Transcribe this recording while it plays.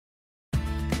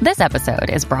This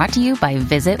episode is brought to you by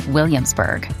Visit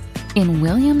Williamsburg. In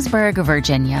Williamsburg,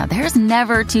 Virginia, there's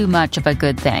never too much of a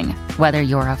good thing. Whether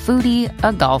you're a foodie,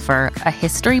 a golfer, a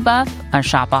history buff, a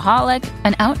shopaholic,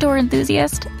 an outdoor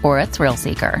enthusiast, or a thrill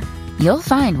seeker, you'll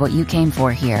find what you came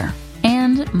for here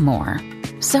and more.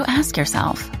 So ask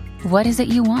yourself, what is it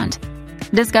you want?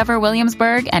 Discover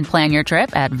Williamsburg and plan your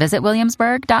trip at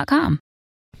visitwilliamsburg.com.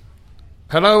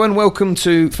 Hello and welcome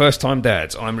to First Time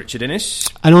Dads. I'm Richard Innes.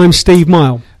 And I'm Steve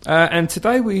Mile. And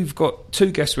today we've got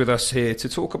two guests with us here to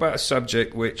talk about a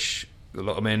subject which a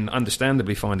lot of men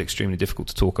understandably find extremely difficult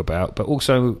to talk about, but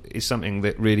also is something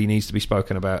that really needs to be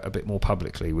spoken about a bit more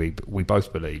publicly, we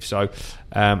both believe. So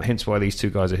hence why these two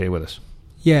guys are here with us.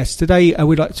 Yes, today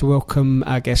we'd like to welcome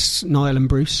our guests, Niall and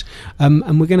Bruce,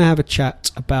 and we're going to have a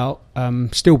chat about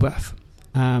stillbirth.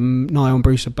 Niall and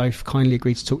Bruce have both kindly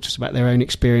agreed to talk to us about their own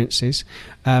experiences.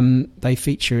 They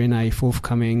feature in a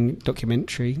forthcoming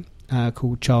documentary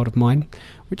called Child of Mine,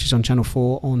 which is on Channel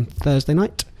 4 on Thursday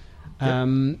night.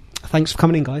 Thanks for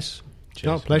coming in, guys. Cheers,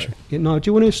 no, pleasure. Yeah, Niall, do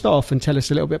you want to start off and tell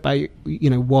us a little bit about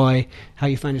how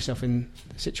you found yourself in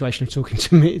the situation of talking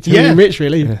to me and Rich,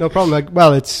 really? No problem.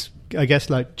 It's I guess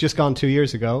just gone 2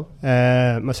 years ago.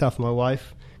 Myself and my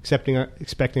wife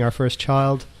expecting our first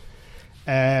child.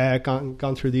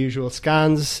 Gone through the usual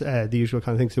scans, the usual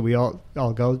kind of things that we all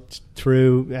go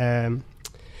through.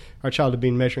 Our child had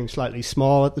been measuring slightly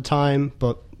small at the time,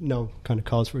 but no kind of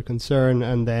cause for concern.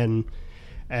 And then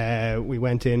we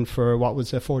went in for what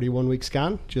was a 41-week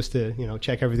scan, just to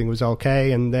check everything was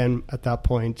okay. And then at that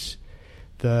point,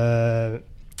 the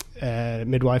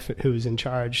midwife who was in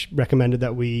charge recommended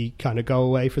that we kind of go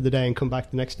away for the day and come back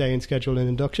the next day and schedule an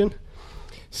induction.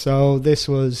 So this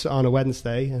was on a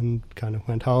Wednesday, and kind of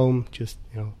went home, just,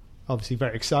 obviously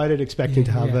very excited, expecting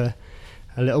to have a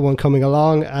little one coming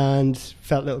along, and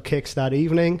felt little kicks that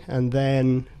evening. And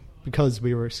then because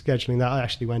we were scheduling that, I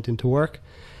actually went into work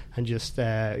and just,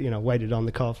 waited on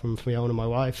the call from Fiona, my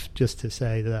wife, just to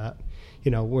say that,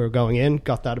 we're going in.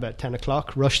 Got that about 10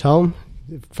 o'clock, rushed home.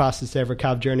 Fastest ever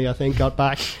cab journey, I think. Got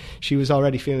back. She was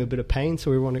already feeling a bit of pain, so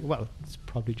we were wondering, well, it's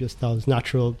probably just those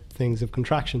natural things of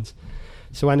contractions.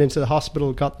 So went into the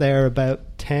hospital, got there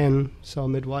about 10, saw a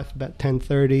midwife about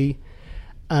 10:30,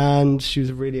 and she was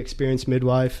a really experienced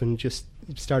midwife, and just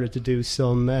started to do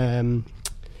some,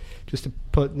 just to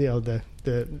put, the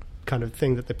kind of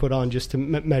thing that they put on just to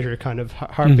measure kind of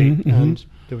heartbeat, and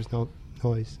there was no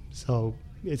noise. So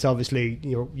it's obviously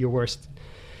your worst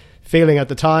feeling at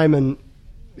the time, and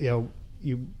you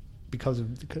because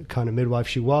of the kind of midwife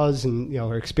she was, and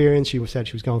her experience, she said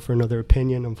she was going for another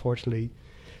opinion. Unfortunately,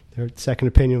 their second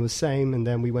opinion was same, and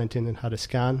then we went in and had a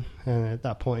scan, and at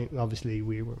that point obviously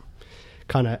we were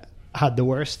kind of had the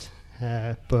worst,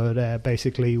 but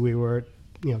basically we were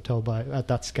told at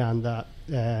that scan that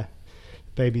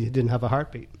baby didn't have a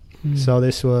heartbeat. So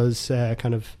this was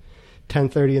kind of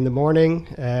 10:30 in the morning.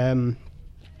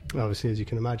 Obviously, as you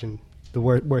can imagine, the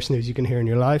worst news you can hear in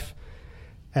your life.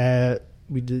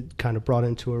 We did kind of brought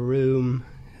into a room,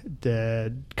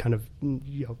 the kind of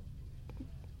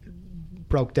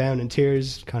broke down in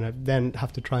tears, kind of then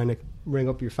have to try and ring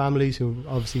up your families who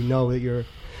obviously know that your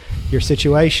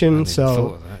situation.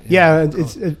 So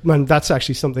and that's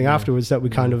actually something afterwards that we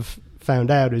kind of found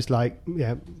out is my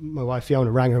wife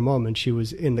Fiona rang her mum, and she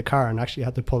was in the car and actually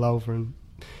had to pull over, and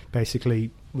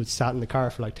basically was sat in the car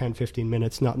for like 10-15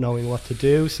 minutes not knowing what to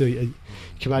do. So you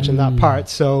can imagine that part.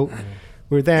 So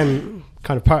we're then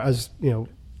kind of part, as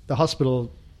the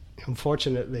hospital,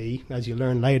 unfortunately, as you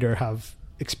learn later, have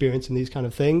experience in these kind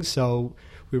of things. So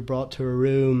we were brought to a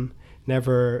room,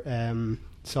 never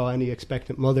saw any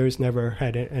expectant mothers, never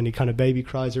had any kind of baby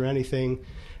cries or anything.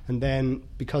 And then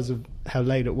because of how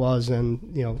late it was,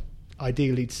 and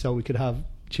ideally so we could have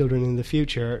children in the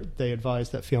future, they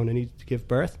advised that Fiona needed to give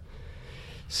birth.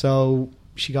 So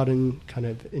she got kind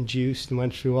of induced and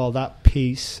went through all that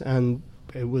piece, and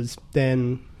it was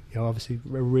then obviously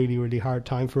a really, really hard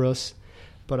time for us.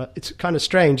 But it's kind of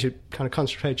strange. It kind of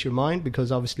concentrates your mind,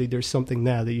 because obviously there's something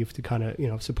now that you have to kind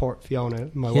of, support Fiona,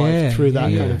 my wife, through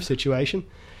that kind of situation.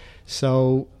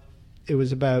 So it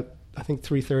was about, I think,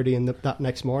 3:30 in that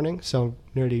next morning. So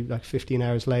nearly like 15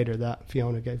 hours later that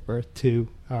Fiona gave birth to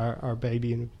our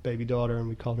baby and baby daughter, and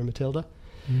we called her Matilda.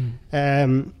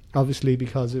 Obviously,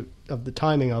 because of the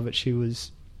timing of it, she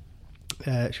was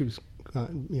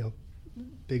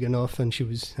big enough, and she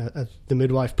was, as the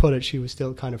midwife put it, she was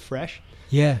still kind of fresh.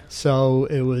 Yeah. So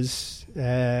it was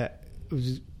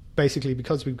basically,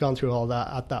 because we've gone through all that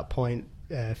at that point,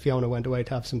 Fiona went away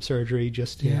to have some surgery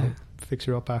just to fix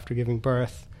her up after giving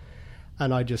birth,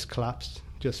 and I just collapsed,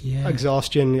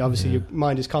 exhaustion. Obviously, your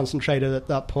mind is concentrated at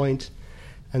that point,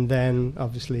 And then,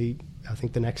 obviously, I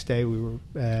think the next day we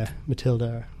were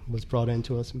Matilda was brought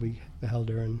into us, and we held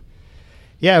her. And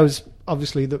yeah, it was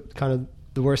obviously the kind of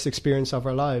the worst experience of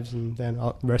our lives. And then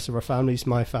the rest of our families,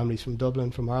 my family's from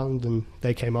Dublin, from Ireland, and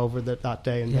they came over that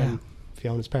day. And then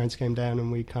Fiona's parents came down,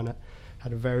 and we kind of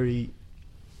had a very,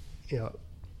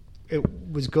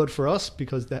 it was good for us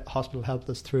because the hospital helped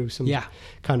us through some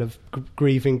kind of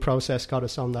grieving process, got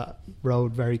us on that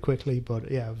road very quickly. But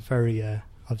yeah, very,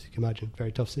 obviously you can imagine,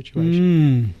 very tough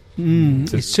situation.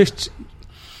 It's just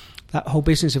that whole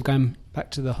business of going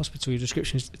back to the hospital, your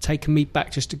description has taken me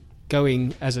back just to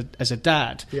going as a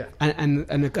dad. Yeah. And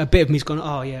a bit of me's gone,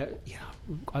 I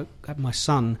had my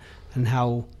son, and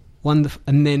how wonderful.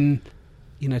 And then,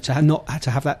 to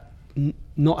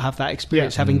not have that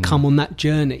experience, having come on that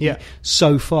journey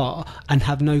so far and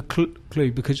have no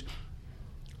clue, because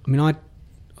I mean,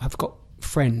 I've got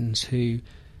friends who,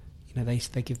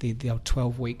 they give the old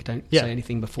 12-week, don't say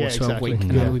anything before 12-week.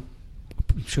 Exactly. And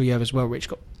I'm sure you have as well, Rich,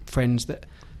 got friends that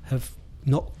have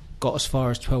not got as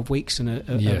far as 12 weeks and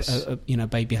a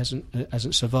baby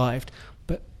hasn't survived,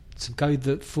 but to go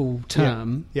the full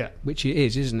term, which it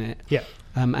is, isn't it? Yeah.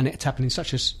 And it's happening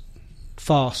such a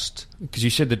fast. Because you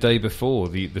said the day before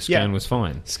the scan was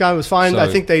fine. Scan was fine. So, I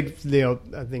think I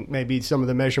think maybe some of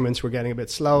the measurements were getting a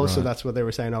bit slow, so that's what they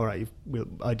were saying. All right, we'll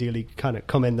ideally kind of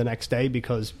come in the next day,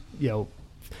 because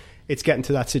it's getting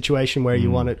to that situation where you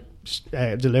want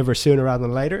to deliver sooner rather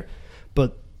than later.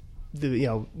 But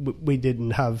we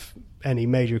didn't have any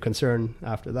major concern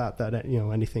after that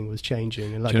anything was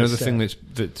changing. And like, the thing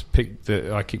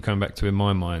that I keep coming back to in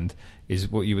my mind is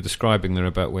what you were describing there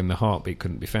about when the heartbeat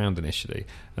couldn't be found initially.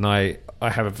 And I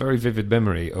have a very vivid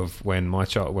memory of when my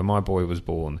boy was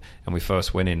born and we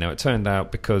first went in. Now, it turned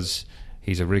out, because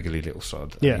he's a wriggly little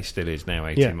sod, and he still is now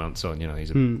 18 months on,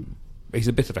 he's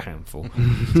a bit of a handful,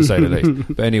 to say the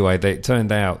least. But anyway, it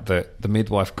turned out that the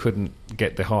midwife couldn't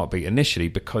get the heartbeat initially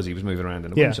because he was moving around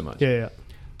in the room so much.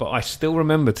 But I still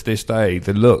remember to this day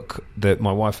the look that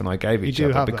my wife and I gave each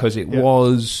other, because it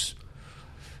was...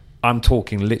 I'm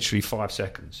talking literally 5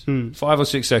 seconds. 5 or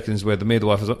 6 seconds where the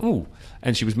midwife was like, ooh,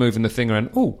 and she was moving the thing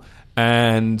around, ooh,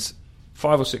 and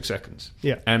 5 or 6 seconds.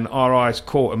 Yeah. And our eyes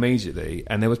caught immediately,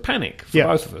 and there was panic for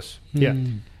both of us. Yeah.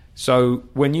 So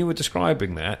when you were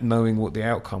describing that, knowing what the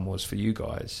outcome was for you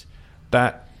guys,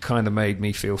 that kind of made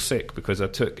me feel sick, because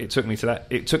it took me to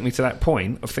that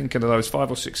point of thinking of those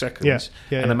 5 or 6 seconds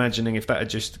and imagining if that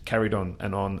had just carried on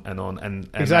and on and on and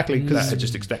exactly that had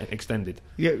just extended.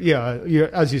 You're,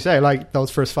 as you say, like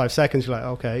those first 5 seconds, you're like,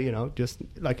 okay, just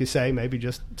like you say, maybe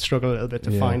just struggle a little bit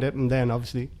to find it, and then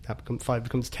obviously that becomes 5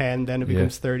 becomes 10, then it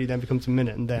becomes 30, then it becomes a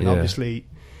minute, and then obviously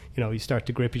you start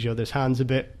to grip each other's hands a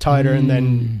bit tighter, and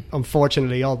then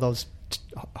unfortunately all those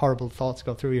horrible thoughts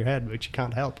go through your head, which you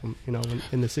can't help,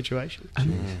 in the situation.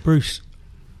 Bruce,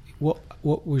 what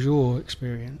was your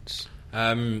experience?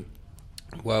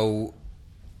 Well,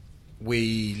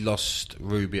 we lost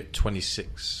Ruby at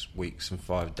 26 weeks and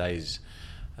 5 days,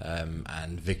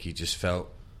 and Vicky just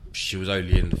felt she was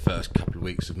only in the first couple of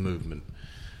weeks of movement.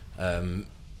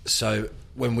 So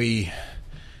when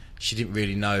she didn't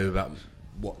really know about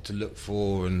what to look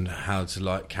for and how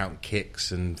to count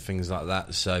kicks and things like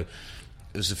that. So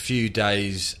it was a few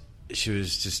days she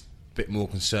was just a bit more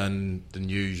concerned than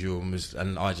usual,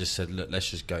 and I just said, look, let's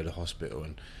just go to hospital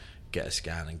and get a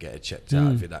scan and get it checked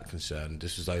out if you're that concerned.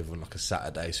 This was over on a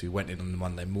Saturday, so we went in on the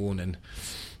Monday morning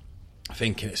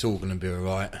thinking it's all going to be all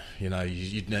right. You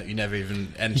never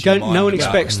even enter your mind. No one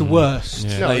expects the worst.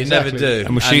 Yeah. No, you never do.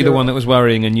 And was she the one that was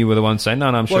worrying, and you were the one saying, no,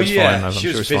 I'm sure it's fine. I'm she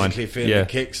sure was it's physically fine. feeling the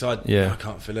kicks. I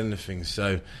can't feel anything.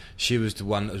 So she was the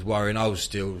one that was worrying. I was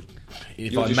still...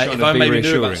 If I maybe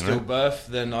knew about stillbirth,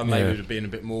 then I maybe would have been a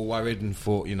bit more worried and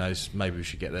thought, maybe we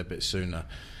should get there a bit sooner.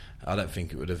 I don't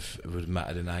think it would have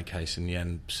mattered in our case in the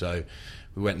end. So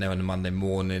we went there on the Monday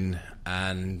morning,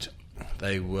 and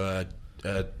they were...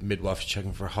 midwife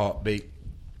checking for a heartbeat.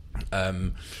 I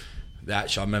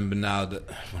remember now that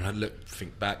when I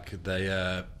think back,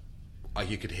 they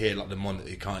you could hear the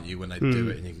monitor, can't you, when they do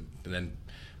it, and then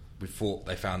we thought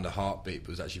they found a heartbeat, but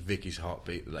it was actually Vicky's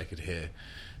heartbeat that they could hear.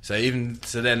 So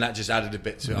then that just added a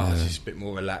bit to it. She's a bit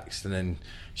more relaxed, and then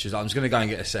she was like, I'm just going to go and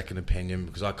get a second opinion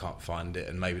because I can't find it,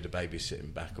 and maybe the baby's sitting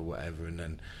back or whatever. And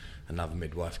then another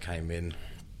midwife came in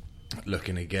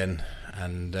looking again,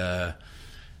 and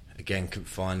again couldn't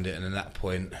find it. And at that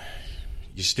point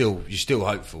you're still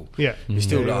hopeful. Yeah, you're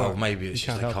still maybe it's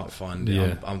just they can't find it.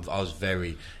 Yeah. I was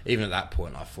very, even at that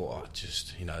point I thought,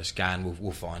 just a scan,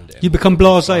 we'll find it. You become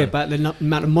blasé about the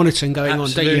amount of monitoring going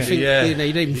Absolutely, on, don't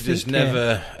you think? You just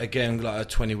never again, a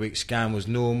 20-week scan was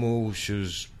normal. She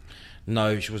was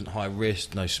no, she wasn't high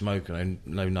risk, no smoking,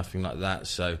 no nothing like that.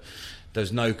 So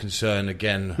there's no concern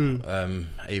again,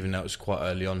 even though it was quite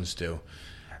early on still.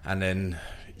 And then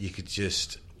you could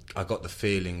I got the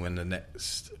feeling when the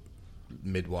next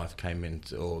midwife came in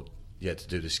to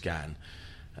do the scan,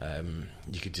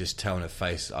 you could just tell in her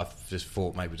face. I've just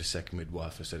thought maybe the second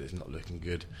midwife, I said it's not looking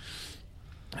good,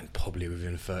 and probably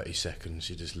within 30 seconds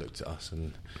she just looked at us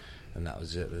and that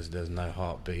was it. There's no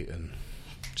heartbeat, and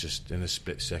just in a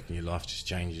split second your life just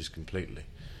changes completely.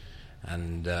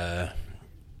 And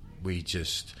we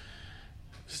just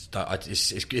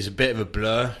it's a bit of a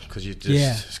blur because you're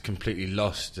just completely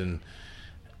lost and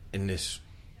in this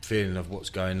feeling of what's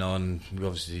going on. We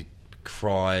obviously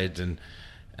cried and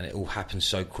it all happened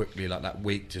so quickly. Like that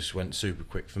week just went super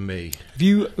quick for me. Have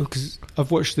you? Because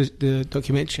I've watched the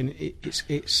documentary.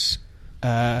 It's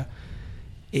a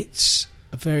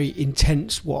very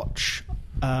intense watch,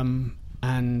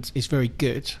 and it's very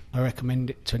good. I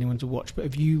recommend it to anyone to watch. But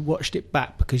have you watched it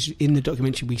back? Because in the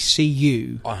documentary we see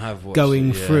you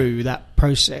going through that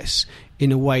process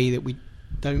in a way that we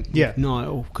don't with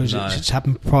Niall, because it's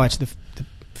happened prior to the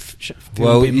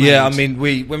well, yeah, I mean,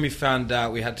 when we found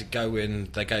out we had to go in,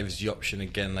 they gave us the option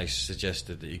again. They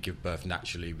suggested that you give birth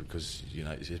naturally because, you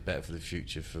know, it's better for the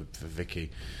future for Vicky.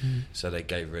 So they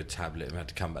gave her a tablet and we had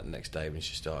to come back the next day when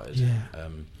she started.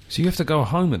 So you have to go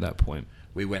home at that point?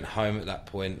 We went home at that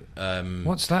point.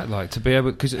 What's that like to be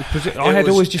able? Because I had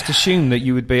always just assumed that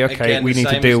you would be okay. Again, we need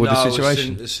to deal with the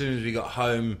situation. As soon as we got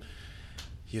home,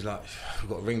 you're like, we've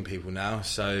got to ring people now.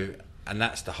 So, and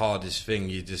that's the hardest thing.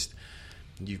 You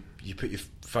put your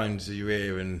phone to your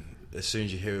ear, and as soon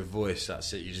as you hear a voice,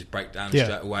 that's it. You just break down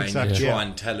straight away, and you try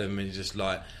and tell them, and you're just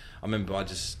like, I remember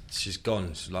she's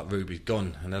gone. She's like, Ruby's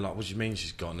gone, and they're like, what do you mean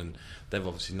she's gone? And they've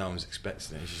obviously, no one's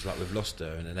expecting it. She's like, we've lost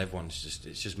her, and then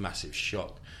it's just massive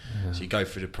shock. So you go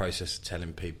through the process of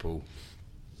telling people,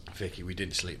 Vicky, we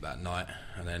didn't sleep that night,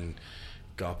 and then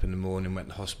got up in the morning, went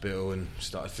to hospital, and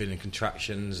started feeling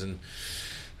contractions, and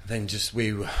then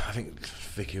I think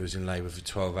Vicky was in labour for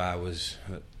 12 hours,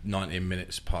 19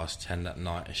 minutes past 10 that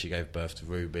night, and she gave birth to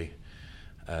Ruby.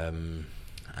 And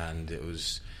it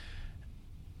was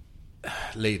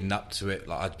leading up to it,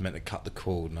 like I'd meant to cut the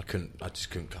cord, and I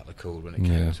just couldn't cut the cord when it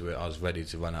came to it. I was ready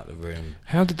to run out the room.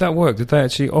 How did that work? Did they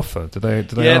actually offer? Did they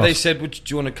ask? They said, do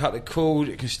you want to cut the cord?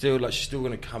 It can still, she's still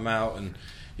going to come out, and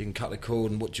you can cut the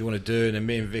cord, and what do you want to do? And then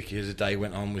me and Vicky, as the day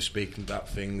went on, we're speaking about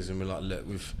things, and we're like, look,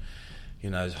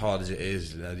 as hard as it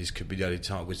is, these could be the only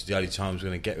time, which is the only time we're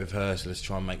going to get with her, so let's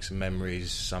try and make some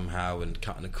memories somehow, and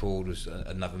cutting the cord was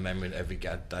another memory that every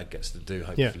dad gets to do,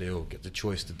 hopefully, or get the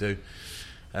choice to do.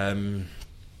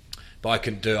 But I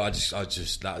couldn't do it. I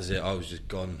just that was it. I was just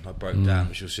gone. I broke down,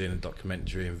 which you'll see in the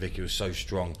documentary, and Vicky was so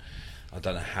strong. I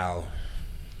don't know how.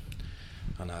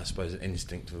 I suppose the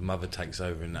instinct of a mother takes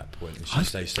over in that point, and she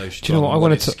stays so strong. Do you know what I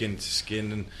wanted to skin to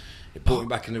skin, and it brought me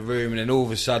back in the room, and then all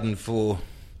of a sudden, for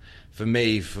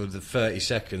me, for the 30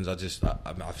 seconds,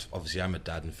 obviously I'm a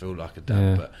dad and feel like a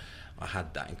dad, but I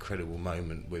had that incredible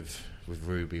moment with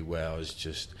Ruby where I was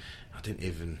just, it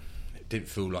didn't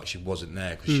feel like she wasn't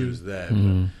there because she was there,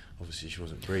 but obviously she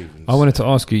wasn't breathing. I wanted to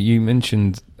ask you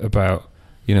mentioned about,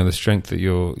 the strength that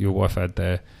your wife had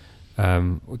there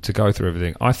to go through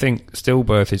everything. I think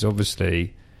stillbirth is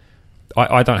obviously,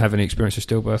 I don't have any experience of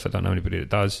stillbirth. I don't know anybody that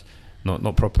does,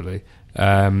 not properly.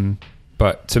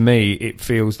 But to me, it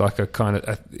feels like a kind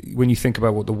of when you think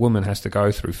about what the woman has to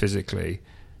go through physically,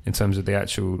 in terms of the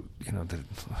actual,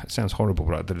 it sounds horrible,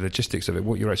 but the logistics of it,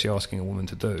 what you're actually asking a woman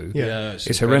to do,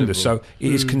 it's horrendous. So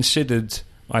it is considered,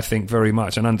 I think, very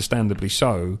much, and understandably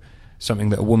so, something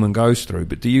that a woman goes through.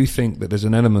 But do you think that there's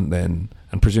an element then,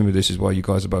 and presumably this is why you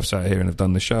guys are both sat here and have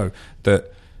done the show,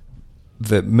 that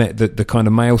the kind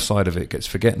of male side of it gets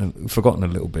forgotten a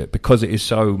little bit because it is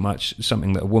so much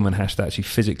something that a woman has to actually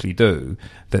physically do,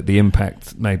 that the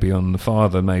impact maybe on the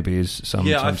father maybe is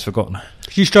sometimes forgotten?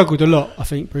 You struggled a lot, I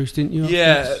think, Bruce, didn't you?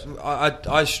 Yeah,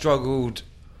 I struggled.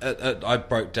 I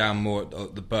broke down more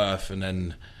at the birth, and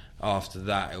then after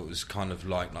that it was kind of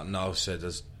like Niall said, I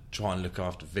was trying to look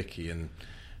after Vicky, and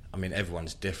I mean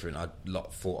everyone's different. I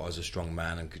thought I was a strong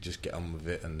man and could just get on with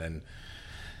it, and then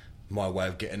my way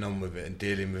of getting on with it and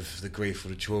dealing with the grief or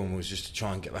the trauma was just to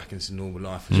try and get back into normal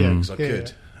life as well as I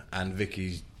could. And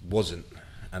Vicky wasn't.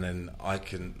 And then I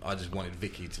just wanted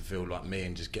Vicky to feel like me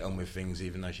and just get on with things,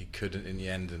 even though she couldn't in the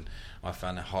end. And I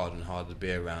found it harder and harder to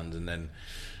be around. And then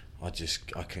I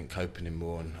couldn't cope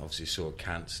anymore. And obviously saw a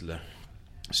counsellor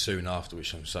soon after,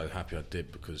 which I'm so happy I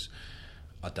did, because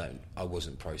I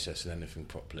wasn't processing anything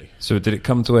properly. So did it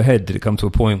come to a head? Did it come to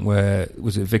a point where,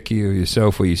 was it Vicky or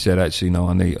yourself where you said, actually, no,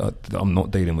 I'm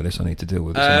not dealing with this, I need to deal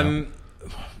with this?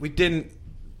 we didn't.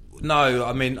 No,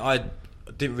 I mean, I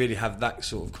didn't really have that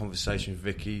sort of conversation with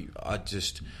Vicky.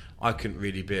 I couldn't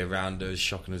really be around her, as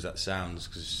shocking as that sounds,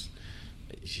 because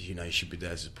you should be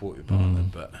there to support your partner.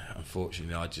 But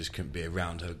unfortunately, I just couldn't be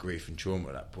around her grief and trauma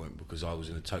at that point, because I was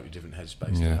in a totally different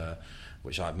headspace to her,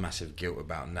 which I have massive guilt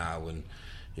about now. And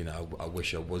I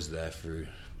wish I was there through.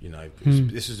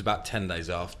 This was about 10 days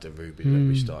after Ruby that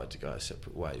we started to go our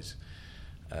separate ways.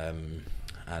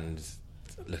 And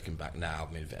looking back now,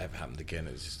 I mean, if it ever happened again,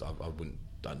 it's just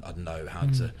I'd know how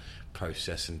to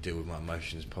process and deal with my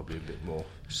emotions probably a bit more.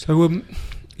 So,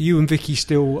 you and Vicky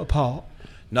still apart?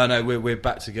 No, we're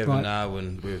back together now,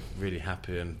 and we're really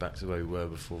happy and back to where we were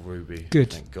before Ruby.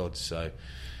 Good, thank God. So,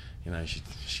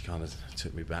 she kind of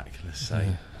took me back, let's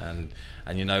say, and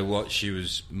you know what? She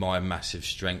was my massive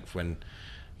strength when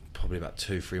probably about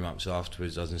 2-3 months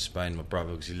afterwards I was in Spain. My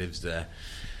brother, because he lives there.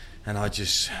 And I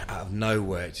just, out of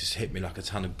nowhere, it just hit me like a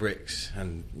ton of bricks.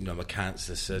 And, my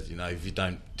counsellor said, if you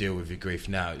don't deal with your grief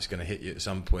now, it's going to hit you at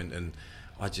some point. And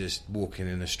I just, walking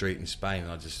in the street in Spain,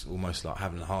 I just almost like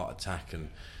having a heart attack. And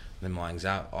then my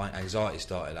anxiety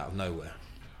started out of nowhere.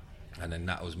 And then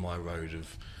that was my road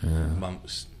of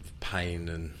months of pain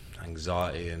and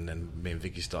anxiety. And then me and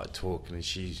Vicky started talking, and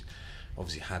she's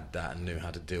obviously had that and knew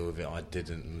how to deal with it. I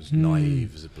didn't, and was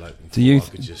naive as a bloke, and thought I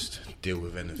could just deal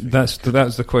with anything. That's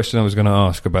the question I was going to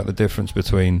ask about the difference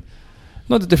between,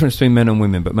 not the difference between men and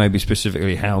women, but maybe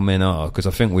specifically how men are, because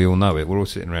I think we all know it. We're all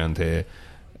sitting around here.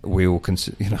 We all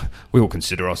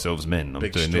consider ourselves men.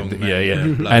 Big, strong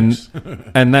men,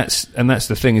 and that's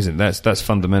the thing, isn't it? That's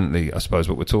fundamentally, I suppose,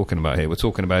 what we're talking about here. We're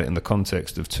talking about it in the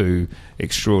context of two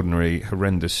extraordinary,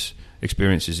 horrendous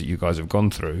experiences that you guys have gone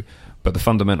through. But the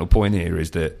fundamental point here is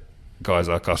that guys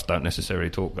like us don't necessarily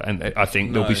talk. And I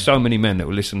think there'll be so many men that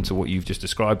will listen to what you've just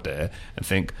described there and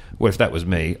think, well, if that was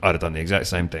me, I'd have done the exact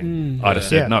same thing. I'd have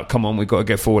said, no, come on, we've got to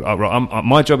get forward.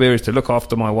 My job here is to look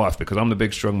after my wife, because I'm the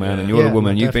big strong man and you're the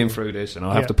woman. You've been through this, and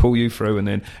I have to pull you through, and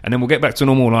then we'll get back to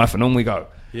normal life, and on we go.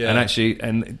 Yeah.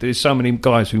 And there's so many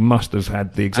guys who must have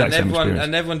had the exact same experience.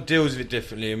 And everyone deals with it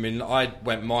differently. I mean, I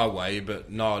went my way,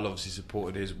 but Niall obviously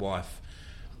supported his wife.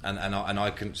 And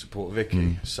I couldn't support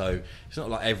Vicky, so it's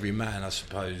not like every man, I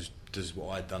suppose, does what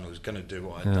I'd done or was going to do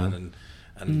what I'd done,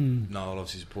 and Niall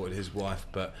obviously supported his wife,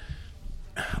 but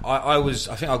I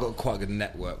think I got quite a good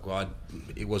network where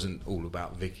it wasn't all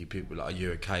about Vicky. People like, are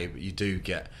you okay? But you do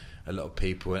get a lot of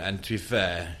people, and to be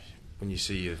fair, when you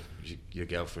see your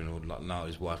girlfriend or like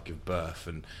Niall's wife give birth,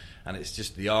 and it's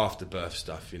just the afterbirth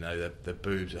stuff, their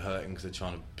boobs are hurting because they're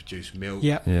trying to produce milk.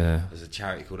 There's a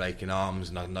charity called Aching Arms,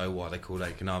 and I know why they're called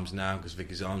Aching Arms now, because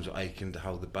Vicky's arms were aching to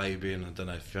hold the baby, and I don't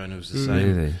know if Fiona was the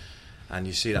same. Really? And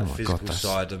you see that physical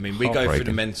side. I mean, we go through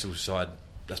the mental side.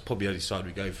 That's probably the only side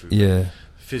we go through. Yeah.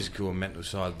 Physical and mental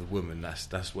side of the woman,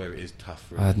 that's where it is tough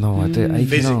for him. I had no idea.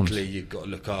 Physically, you've got to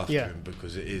look after him,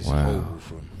 because it is horrible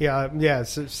for him. Yeah,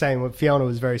 it's the same. With Fiona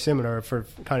was very similar. For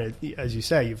kind of, as you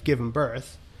say, you've given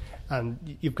birth,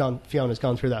 and Fiona's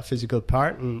gone through that physical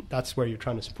part, and that's where you're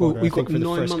trying to support her. We've got 9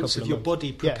 months of your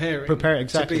body preparing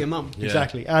exactly, to be a mum. Yeah.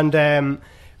 Exactly, and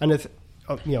if,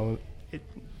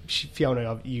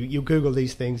 Fiona, you Google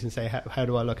these things and say, how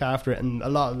do I look after it? And a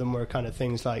lot of them were kind of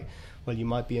things like, well, you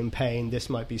might be in pain, this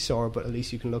might be sore, but at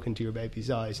least you can look into your baby's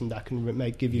eyes, and that can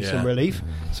give you some relief.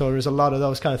 So there's a lot of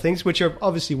those kind of things, which are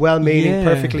obviously well-meaning,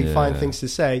 perfectly fine things to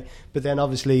say, but then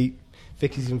obviously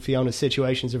Vicky's and Fiona's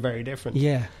situations are very different.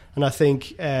 Yeah. And I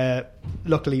think,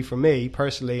 luckily for me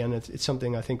personally, and it's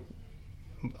something I think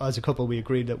as a couple we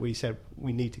agreed that we said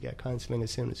we need to get counselling as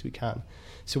soon as we can.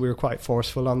 So we were quite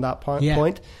forceful on that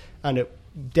point, and it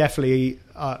definitely,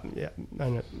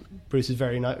 and Bruce is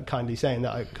very kindly saying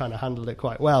that I kind of handled it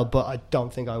quite well, but I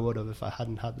don't think I would have if I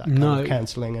hadn't had that kind of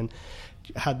counselling, and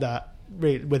had that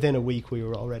within a week we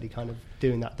were already kind of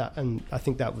doing that, and I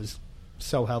think that was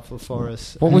so helpful for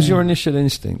us. What was your initial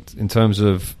instinct in terms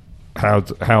of how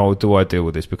do I deal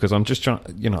with this? Because I'm just trying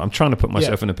to put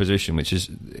myself in a position which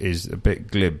is a bit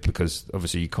glib, because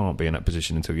obviously you can't be in that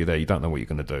position until you're there. You don't know what you're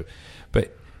going to do,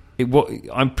 but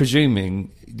I'm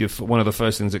presuming one of the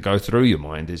first things that go through your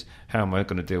mind is, how am I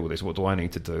going to deal with this? What do I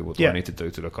need to do? What do I need to do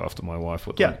to look after my wife?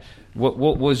 What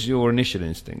was your initial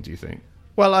instinct, do you think?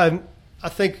 Well, I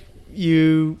think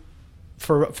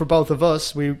for both of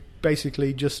us, we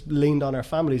basically just leaned on our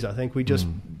families. I think we just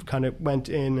kind of went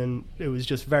in, and it was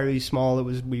just very small.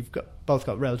 We've both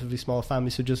got relatively small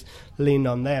families, so just leaned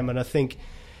on them. And I think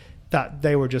that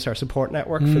they were just our support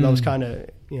network for those kind of,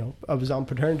 I was on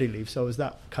paternity leave, so it was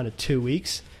that kind of 2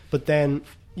 weeks. But then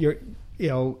and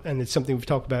it's something we've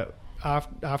talked about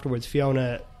afterwards,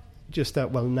 Fiona, just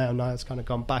that, well, now Niall's kind of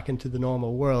gone back into the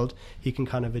normal world, he can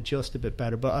kind of adjust a bit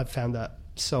better. But I've found that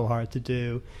so hard to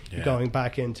do. You're going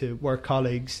back into work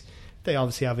colleagues. They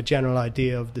obviously have a general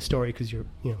idea of the story because you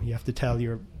have to tell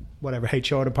your whatever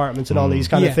HR departments and all these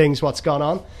kind of things what's gone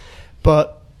on.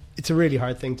 But it's a really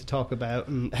hard thing to talk about,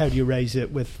 and how do you raise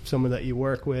it with someone that you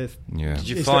work with? Yeah. Did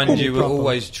you find you were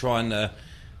always trying to...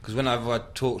 Because whenever I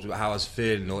talked about how I was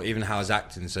feeling or even how I was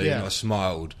acting, so even if I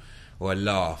smiled or I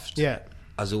laughed, I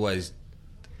was always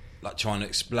like trying to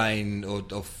explain or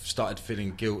started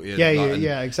feeling guilty.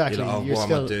 Exactly. You're like, why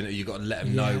am I doing it? You've got to let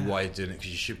them know why you're doing it,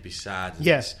 because you should be sad.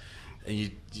 Yes.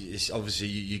 And obviously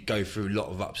you go through a lot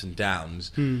of ups and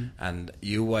downs, and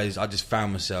I just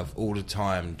found myself all the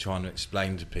time trying to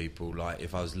explain to people, like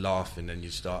if I was laughing, then you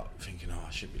start thinking, oh,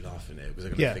 I should be laughing here, because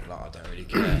they're going to think like I don't really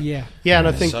care. And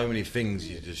I think so many things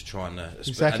you're just trying to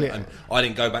exactly. And I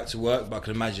didn't go back to work, but I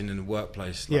could imagine in the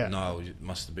workplace, Niall, it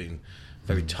must have been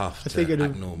very tough to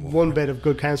act normal. One bit of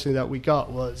good counselling that we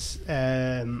got was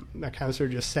a counsellor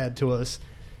just said to us,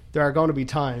 there are going to be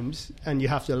times, and you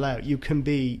have to allow it. You can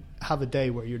have a day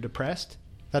where you're depressed.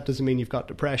 That doesn't mean you've got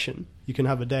depression. You can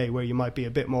have a day where you might be a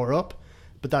bit more up,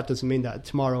 but that doesn't mean that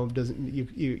tomorrow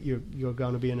you're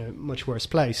going to be in a much worse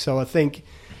place. So I think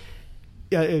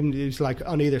it was like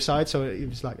on either side. So it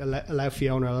was like allow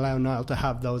Fiona, allow Niall to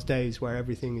have those days where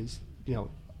everything is,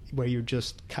 where you're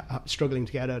just struggling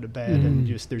to get out of bed and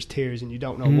just there's tears and you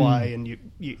don't know why, and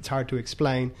it's hard to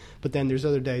explain. But then there's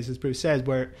other days, as Bruce says,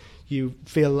 where you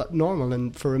feel normal,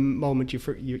 and for a moment you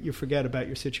forget about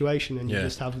your situation, and you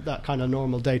just have that kind of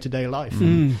normal day-to-day life.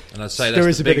 And I'd say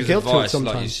that's the biggest advice,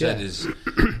 like you said, is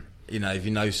if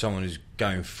you know someone who's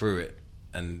going through it,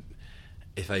 and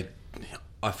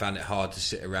I found it hard to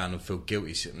sit around and feel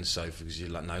guilty sitting on the sofa, because you're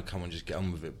like, no, come on, just get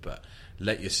on with it. But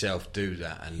let yourself do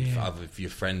that, and for your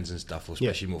friends and stuff, or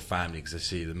especially more family, because I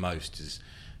see you the most, is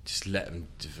just let them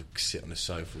sit on the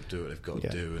sofa, do what they've got to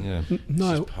do, and it's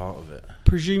just part of it.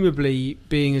 Presumably,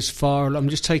 being as far, I'm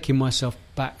just taking myself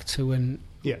back to when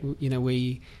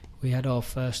we had our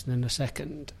first and then a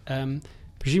second.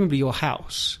 Presumably, your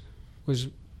house was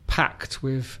packed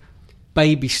with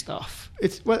baby stuff.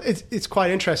 It's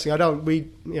quite interesting.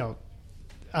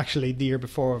 Actually, the year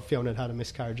before, Fiona had a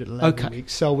miscarriage at 11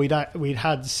 weeks, so we'd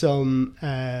had some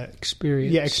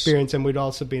experience, and we'd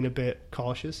also been a bit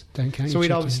cautious. So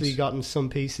we'd obviously gotten some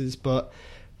pieces, but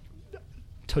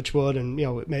touch wood, and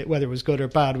whether it was good or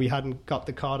bad, we hadn't got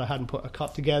the cot. I hadn't put a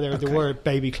cot together. There were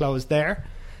baby clothes there.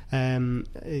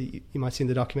 You might see in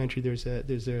the documentary there's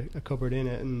a cupboard in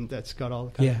it, and that's got all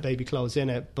the kind of baby clothes in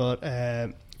it, but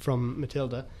from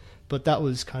Matilda. But that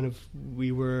was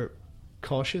we were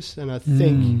cautious, and I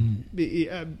think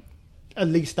at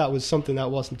least that was something that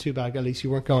wasn't too bad. At least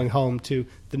you weren't going home to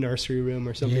the nursery room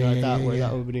or something that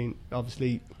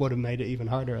would have made it even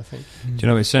harder, I think. Do you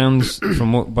know, it sounds,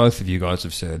 from what both of you guys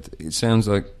have said, it sounds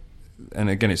like, and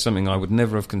again, it's something I would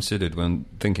never have considered when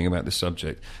thinking about this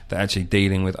subject, that actually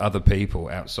dealing with other people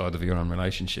outside of your own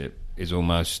relationship is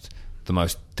almost the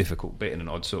most difficult bit, in an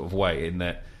odd sort of way, in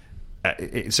that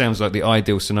it sounds like the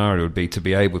ideal scenario would be to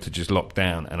be able to just lock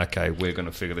down and, we're going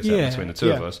to figure this out between the two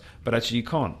of us. But actually you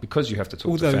can't, because you have to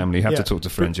talk to family, you have to talk to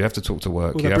friends, you have to talk to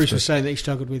work. Although Bruce was saying that he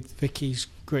struggled with Vicky's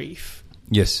grief.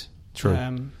 Yes, true.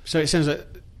 So it sounds like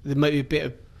there might be a bit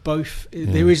of both.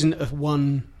 There isn't a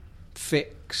one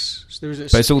fix. So there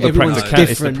isn't. But it's all the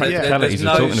practicalities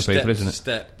of talking to people, isn't it?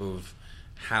 Step of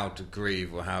how to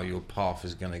grieve or how your path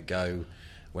is going to go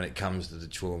when it comes to the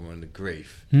trauma and the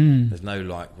grief. There's no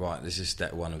this is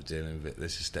step one of dealing with it,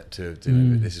 this is step two of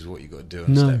dealing with it, this is what you've got to do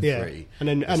on step three. And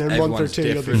then month or two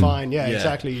you'll be fine.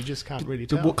 Exactly. You just can't really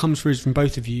tell. What comes through from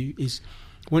both of you is,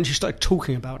 once you start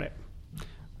talking about it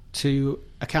to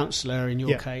a counsellor in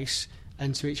your case,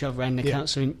 and to each other and the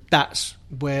counsellor, that's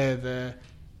where the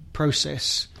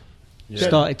process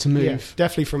started to move. Yeah,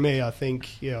 definitely for me, I think,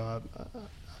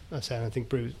 I think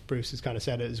Bruce has kind of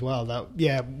said it as well,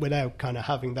 that without kind of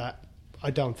having that, I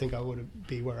don't think I would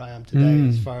be where I am today,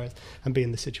 as far as and be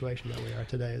in the situation that we are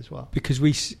today as well. Because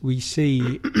we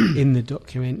see in the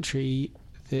documentary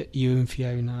that you and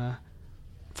Fiona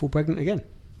fall pregnant again.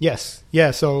 Yes,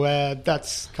 so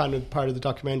that's kind of part of the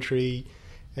documentary.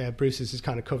 Bruce is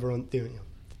kind of covering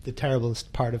the terrible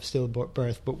part of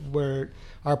stillbirth, but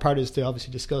our part is to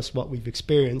obviously discuss what we've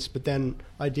experienced, but then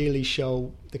ideally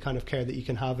show the kind of care that you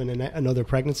can have in another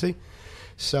pregnancy.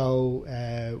 So,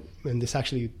 and this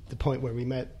actually, the point where we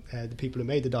met the people who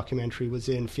made the documentary was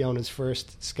in Fiona's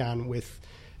first scan with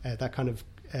that kind of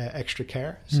extra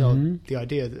care. So the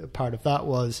idea, part of that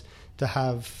was to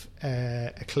have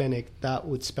a clinic that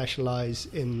would specialise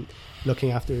in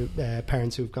looking after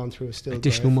parents who've gone through a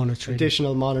stillbirth.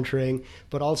 Additional monitoring,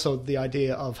 but also the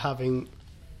idea of having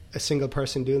a single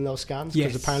person doing those scans,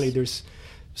 because apparently there's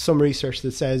some research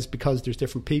that says because there's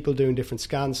different people doing different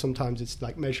scans, sometimes it's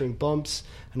like measuring bumps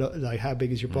and like how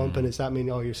big is your bump, and does that mean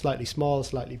you're slightly small,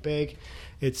 slightly big?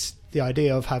 It's the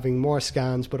idea of having more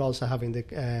scans, but also having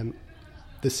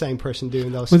the same person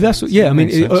doing those. Well, scans. that's I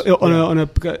mean, on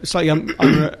a slightly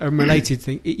unrelated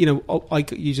thing. I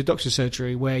use a doctor's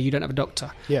surgery where you don't have a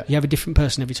doctor. Yeah. You have a different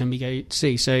person every time you go to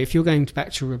see. So if you're going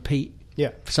back to repeat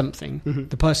something,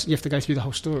 the person, you have to go through the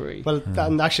whole story. Well,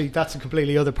 and actually, that's a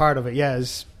completely other part of it. Yeah,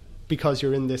 is because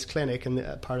you're in this clinic,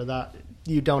 and part of that,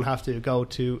 you don't have to go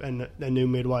to a new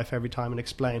midwife every time and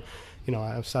explain.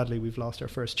 Sadly, we've lost our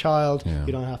first child. Yeah.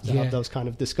 You don't have to have those kind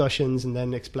of discussions and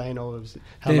then explain,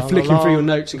 they're flicking through your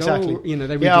notes. Exactly.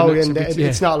 They read your notes.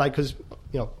 It's not like, because,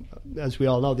 as we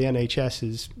all know, the NHS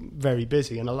is very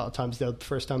busy, and a lot of times the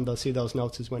first time they'll see those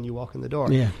notes is when you walk in the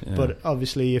door. Yeah. But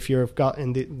obviously, if you've got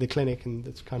in the clinic, and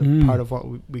that's kind of part of what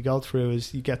we go through,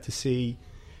 is you get to see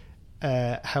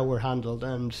how we're handled,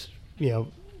 and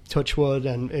touch wood,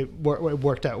 and it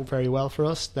worked out very well for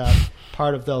us. That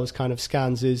part of those kind of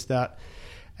scans is that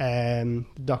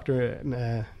Dr.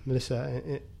 Melissa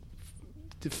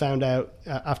found out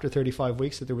after 35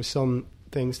 weeks that there were some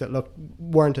things that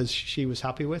weren't as she was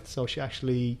happy with, so she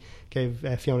actually gave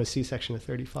Fiona a C-section at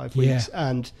 35 weeks.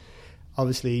 And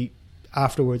obviously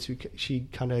afterwards she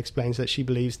kind of explains that she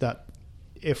believes that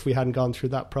if we hadn't gone through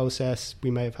that process,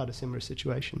 we may have had a similar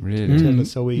situation. Really?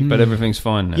 So but everything's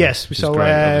fine now. Yes.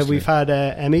 So we've had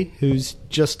Emmy, who's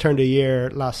just turned a year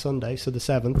last Sunday, so the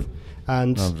 7th,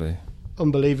 and lovely.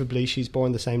 Unbelievably, she's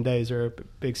born the same day as her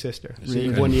big sister,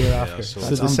 Really? 1 year after. So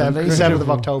the 7th of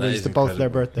October is both their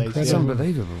birthdays. That's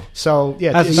unbelievable. So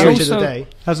yeah, it's year to the day.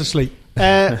 How's the sleep?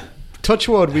 Touch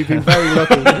wood, we've been very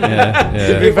lucky. We've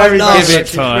been very lucky. Give it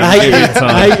time.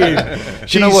 I hate you.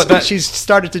 You know what? She's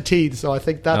started to teeth, so I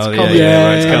think that's coming.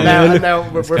 It's coming. Now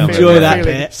we're Enjoy that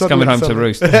bit. It's coming home to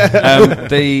roost. Do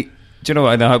you know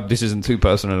what? I hope this isn't too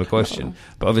personal a question,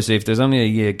 but obviously, if there's only a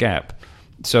year gap,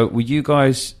 so were you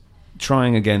guys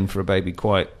trying again for a baby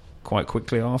quite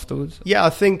quickly afterwards? Yeah,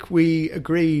 I think we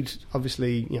agreed.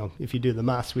 Obviously, if you do the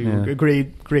maths, we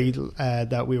agreed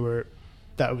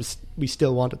that we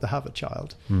still wanted to have a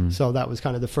child. So that was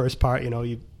kind of the first part.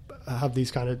 You have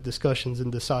these kind of discussions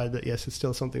and decide that yes, it's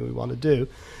still something we want to do.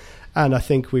 And I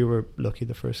think we were lucky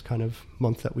the first kind of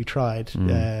month that we tried,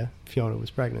 Fiona was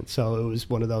pregnant. So it was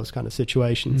one of those kind of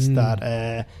situations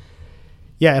that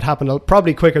it happened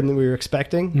probably quicker than we were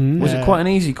expecting. Was it quite an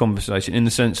easy conversation in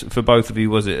the sense for both of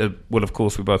you? Was it well, of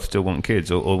course we both still want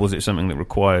kids, or was it something that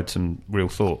required some real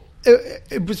thought?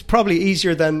 It was probably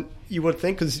easier than you would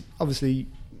think, because obviously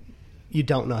you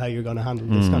don't know how you're going to handle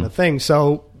this kind of thing.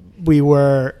 So we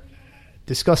were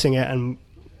discussing it, and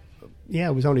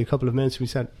it was only a couple of minutes. We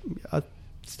said, I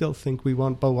still think we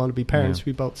both want to be parents.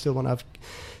 We both still want to have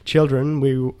children.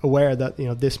 We were aware that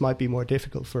this might be more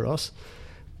difficult for us,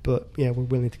 but we're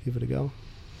willing to give it a go.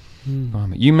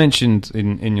 You mentioned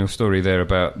in your story there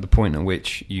about the point at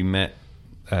which you met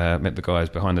the guys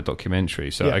behind the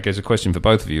documentary. So I guess a question for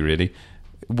both of you really.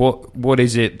 What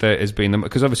is it that has been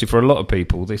because obviously for a lot of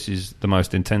people this is the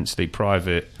most intensely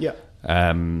private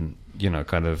kind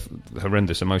of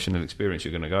horrendous emotional experience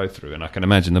you're going to go through, and I can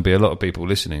imagine there'll be a lot of people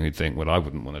listening who'd think, well, I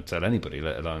wouldn't want to tell anybody,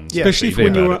 let alone especially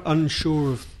when you're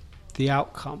unsure of the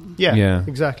outcome.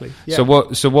 Exactly. So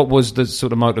what was the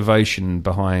sort of motivation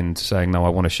behind saying, no, I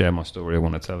want to share my story, I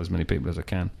want to tell as many people as I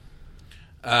can?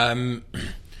 Well,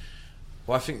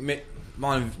 I think me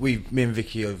and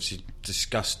Vicky obviously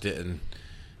discussed it, and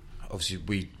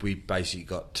obviously we basically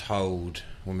got told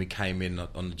when we came in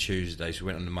on the Tuesday. So we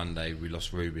went on the Monday, we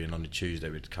lost Ruby, and on the Tuesday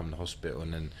we'd come to the hospital,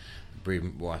 and then the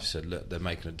bereavement wife said, look, they're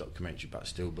making a documentary about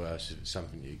stillbirths. If it's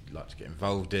something you'd like to get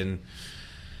involved in,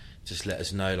 just let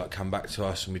us know, come back to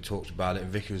us. And we talked about it,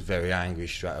 and Vicky was very angry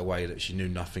straight away that she knew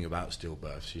nothing about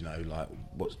stillbirths,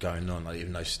 what's going on,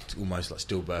 even though almost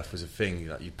stillbirth was a thing,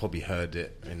 you probably heard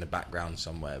it in the background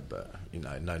somewhere, but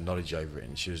no knowledge over it.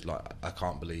 And she was like, I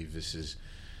can't believe this has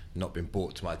not been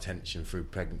brought to my attention through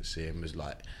pregnancy, and was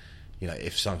like,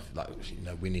 if something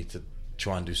we need to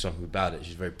try and do something about it.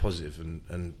 She's very positive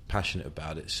and passionate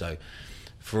about it. So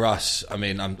for us, I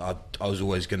mean, I was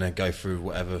always going to go through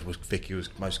whatever Vicky was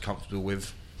most comfortable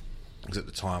with, because at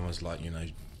the time I was like,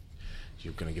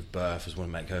 you're going to give birth, I just want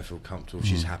to make her feel comfortable.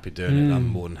 She's happy doing it, I'm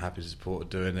more than happy to support her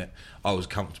doing it. I was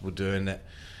comfortable doing it,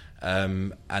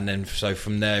 and then so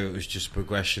from there it was just a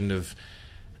progression of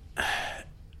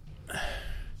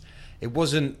it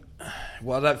wasn't,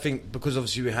 well, I don't think, because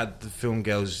obviously we had the film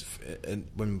girls, and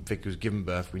when Vicky was giving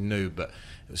birth, we knew, but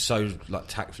it was so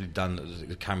tactfully done that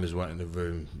the cameras weren't in the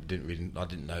room. I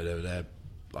didn't know they were there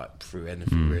through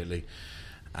anything really,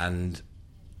 and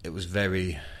it was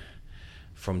very,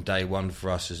 from day one for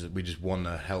us is that we just want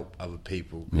to help other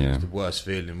people. Yeah. It's the worst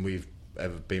feeling we've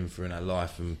ever been through in our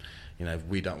life, and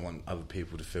we don't want other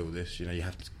people to feel this. You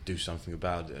have to do something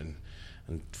about it,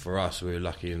 and for us, we're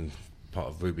lucky, and part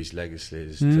of Ruby's legacy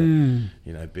is to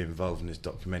be involved in this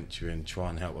documentary and try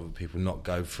and help other people not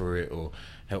go through it, or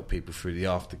help people through the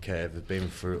aftercare if they've been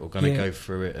through it or going to go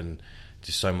through it, and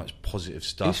just so much positive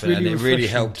stuff. Really, and it really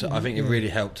helped. I think it really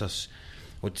helped us.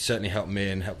 Well, it certainly helped me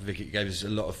and helped Vicky. It gave us a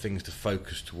lot of things to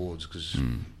focus towards, because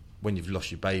when you've lost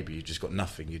your baby, you've just got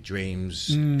nothing. Your dreams,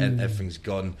 everything's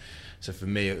gone. So for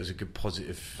me, it was a good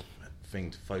positive thing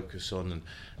to focus on and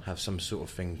have some sort of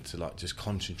thing to just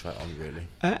concentrate on, really.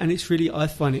 And it's really, I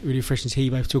find it really refreshing to hear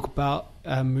you both talk about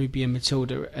Ruby and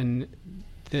Matilda and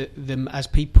them as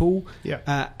people,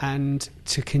 and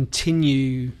to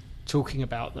continue talking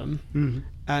about them,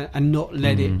 and not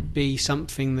let it be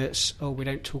something that's, we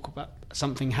don't talk about,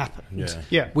 something happened.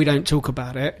 We don't talk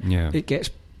about it. It gets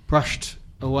brushed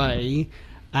away,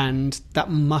 and that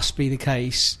must be the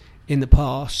case in the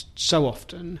past so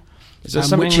often.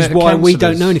 Which is why we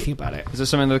don't know anything about it. Is there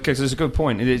something that, it's a good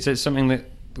point. Is it something that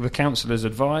the counsellors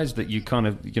advised that you kind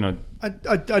of, I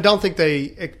don't think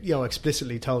they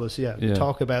explicitly told us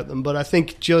talk about them, but I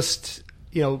think just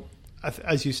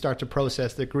as you start to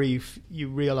process the grief, you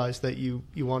realise that you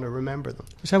want to remember them.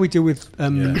 It's how we deal with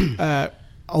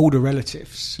older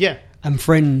relatives and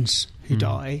friends who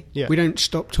die. We don't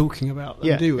stop talking about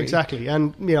them, do we? Exactly.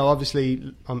 And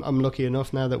obviously I'm lucky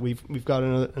enough now that we've got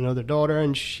another daughter,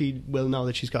 and she will know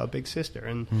that she's got a big sister,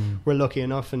 and we're lucky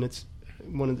enough, and it's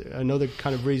another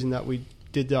kind of reason that we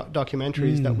did the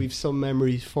documentary is that we've some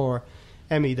memories for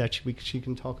Emmy, that she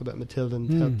can talk about Matilda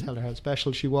and tell her how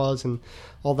special she was, and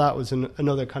all that was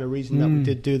another kind of reason that we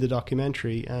did do the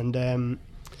documentary. And I'm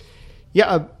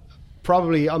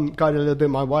guided a little bit.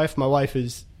 My wife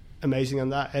is amazing on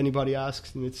that. Anybody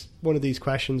asks, and it's one of these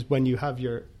questions when you have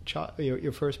your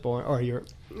firstborn or your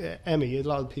Emmy, a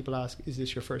lot of people ask, is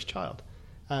this your first child?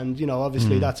 And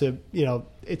obviously that's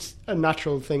it's a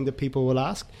natural thing that people will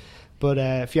ask,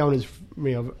 but Fiona's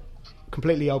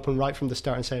completely open right from the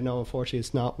start and say, no, unfortunately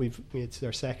it's not. It's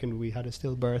their second. We had a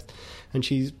stillbirth, and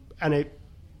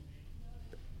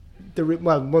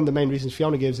one of the main reasons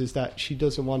Fiona gives is that she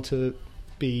doesn't want to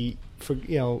be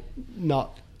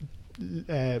not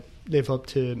live up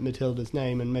to Matilda's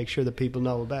name and make sure that people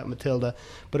know about Matilda,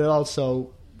 but it also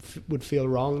would feel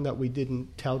wrong that we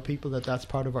didn't tell people that that's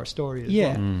part of our story as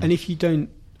well. And if you don't,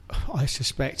 I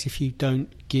suspect if you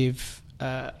don't give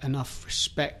enough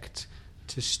respect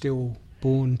to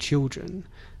stillborn children,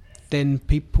 then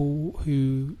people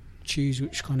who choose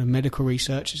which kind of medical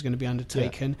research is going to be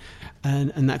undertaken and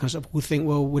that kind of stuff will think,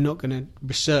 well, we're not going to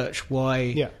research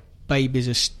why babies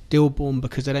are stillborn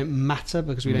because they don't matter,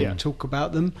 because we don't talk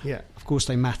about them. Of course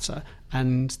they matter,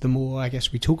 and the more I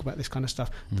guess we talk about this kind of stuff,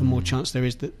 the more chance there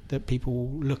is that people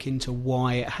will look into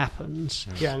why it happens.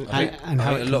 And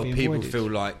how a lot of people feel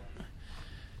like,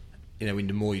 when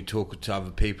the more you talk to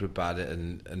other people about it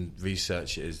and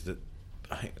research it, is that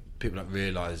I think people don't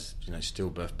realise,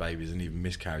 stillbirth babies and even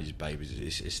miscarriages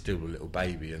babies, it's still a little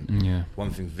baby. And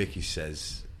one thing Vicky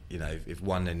says, if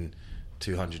 1 in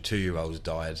 200 2-year-olds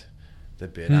died,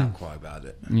 there'd be an outcry about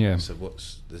it. So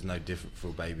there's no different for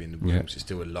a baby in the womb. It's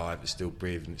still alive, it's still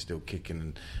breathing, it's still kicking.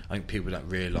 And I think people don't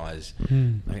realise. I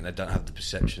think they don't have the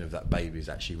perception of that baby is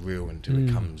actually real until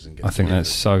it comes and gets. I think that's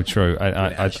so true. It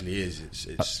actually is.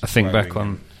 It's I think back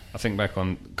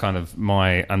on kind of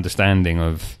my understanding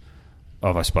of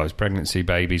I suppose pregnancy,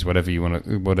 babies, whatever you want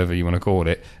to call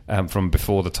it, from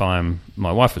before the time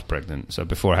my wife was pregnant. So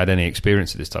before I had any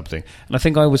experience of this type of thing, and I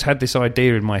think I always had this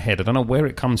idea in my head. I don't know where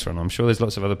it comes from. I'm sure there's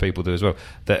lots of other people do as well.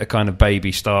 That a kind of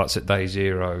baby starts at day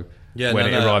 0 when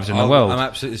it arrives in the world. I'm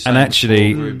absolutely the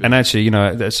same. And actually,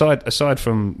 aside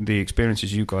from the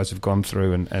experiences you guys have gone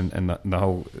through and the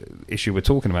whole issue we're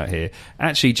talking about here,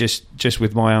 actually just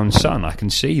with my own son, I can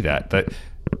see that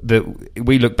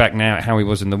we look back now at how he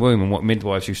was in the womb and what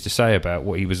midwives used to say about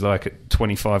what he was like at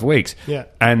 25 weeks.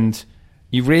 And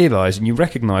you realise and you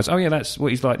recognise, that's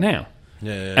what he's like now.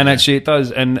 Actually it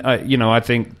does. And, I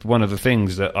think one of the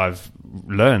things that I've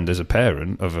learned as a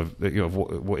parent of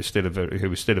who is still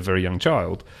a very young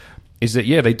child is that,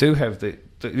 they do have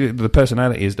the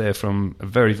personality is there from a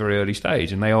very, very early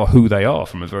stage, and they are who they are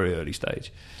from a very early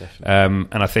stage. And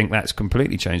I think that's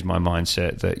completely changed my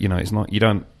mindset that, it's not, you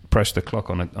don't press the clock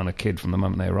on a kid from the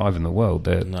moment they arrive in the world.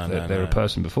 They're a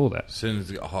person before that. As soon as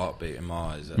they've got a heartbeat in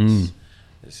my eyes,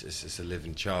 it's a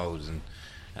living child,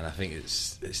 and I think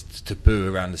it's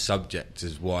taboo around the subject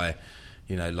is why,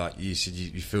 like you said,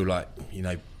 you feel like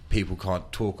people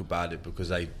can't talk about it because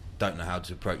they don't know how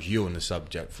to approach you on the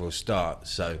subject for a start.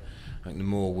 So I think the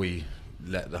more we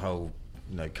let the whole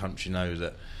country know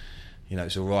that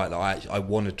it's all right. Like I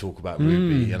want to talk about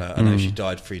Ruby. I know she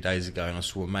died 3 days ago, and I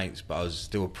saw her mates, but I was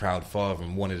still a proud father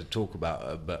and wanted to talk about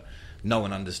her. But no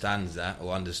one understands that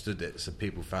or understood it, so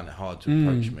people found it hard to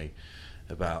approach me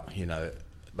about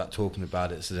talking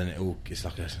about it. So then it's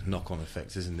like a knock-on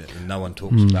effect, isn't it? And no one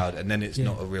talks about it, and then it's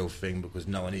not a real thing because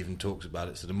no one even talks about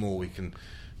it. So the more we can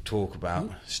talk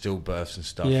about stillbirths and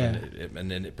stuff,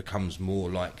 and then it becomes more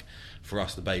like, for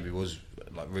us, the baby was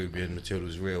like Ruby and Matilda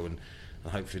was real, and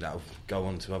hopefully that will go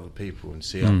on to other people and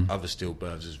see other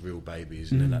stillbirths as real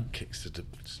babies, and then that kicks the.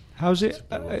 How's it?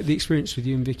 The experience with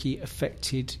you and Vicky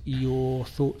affected your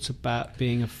thoughts about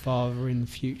being a father in the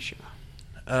future?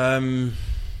 I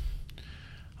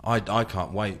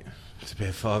can't wait to be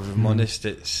a father. If I'm honest,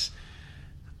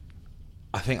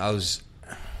 I think I was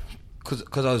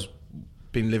because I was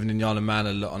been living in the Isle of Man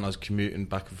a lot, and I was commuting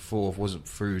back and forth. Wasn't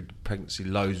through pregnancy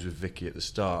loads with Vicky at the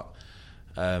start.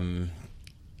 I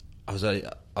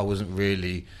wasn't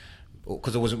really,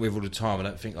 because I wasn't with her all the time. I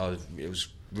don't think it was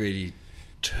really.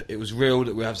 It was real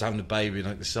that we was having a baby and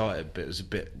I excited, but it was a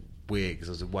bit weird because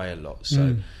I was away a lot.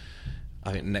 So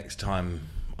I think next time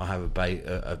I have a baby,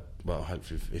 well,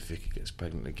 hopefully if Vicky gets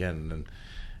pregnant again, then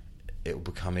it will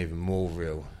become even more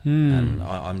real. And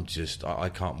I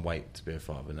can't wait to be a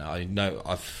father now. I know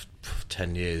for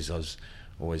 10 years I was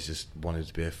always just wanted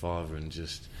to be a father and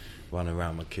just run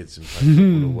around my kids and play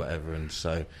football or whatever. And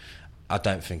so I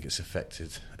don't think it's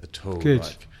affected at all. Good.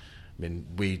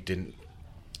 We didn't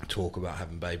talk about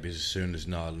having babies as soon as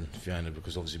Niall and Fiona,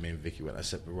 because obviously me and Vicky went our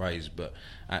separate ways, but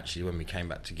actually when we came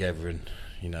back together and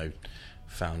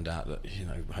found out that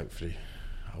hopefully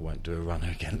I won't do a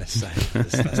runner again, let's say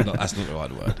that's not the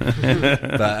right word,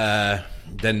 but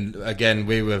then again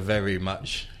we were very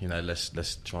much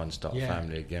let's try and start a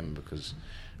family again, because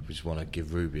we just want to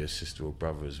give Ruby a sister or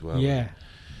brother as well.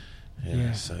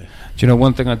 So, do you know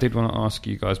one thing I did want to ask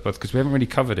you guys both, because we haven't really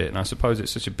covered it, and I suppose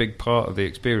it's such a big part of the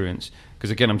experience,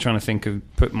 because again I'm trying to think of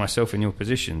putting myself in your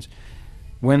positions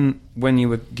when you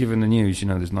were given the news,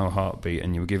 there's no heartbeat,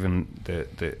 and you were given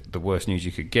the worst news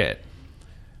you could get.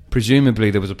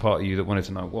 Presumably there was a part of you that wanted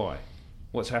to know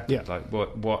what's happened, like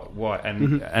why,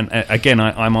 and again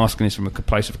I'm asking this from a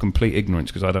place of complete ignorance,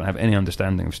 because I don't have any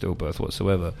understanding of stillbirth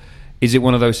whatsoever. Is it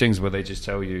one of those things where they just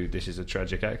tell you this is a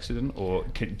tragic accident, or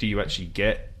do you actually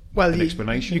get an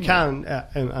explanation? You can,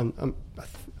 and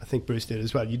I think Bruce did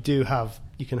as well. You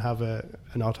can have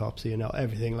an autopsy and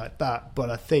everything like that,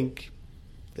 but I think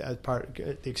as part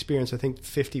of the experience, I think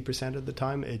 50% of the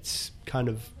time it's kind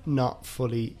of not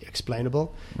fully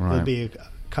explainable. Right. There'll be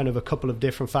kind of a couple of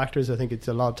different factors. I think it's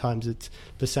a lot of times it's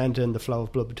placenta and the flow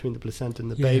of blood between the placenta and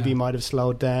the baby might have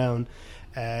slowed down,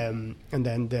 and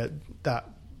then that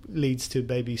leads to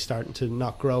baby starting to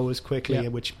not grow as quickly,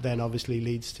 which then obviously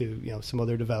leads to some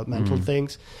other developmental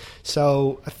things.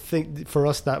 So I think for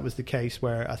us that was the case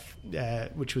where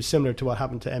which was similar to what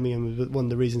happened to Emmy, and one of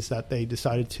the reasons that they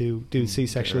decided to do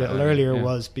C-section a little earlier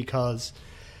was because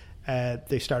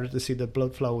they started to see the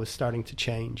blood flow was starting to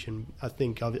change, and I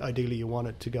think ideally you want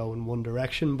it to go in one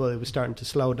direction, but it was starting to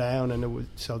slow down, and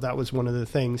so that was one of the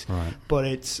things. Right. But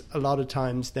it's a lot of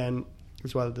times then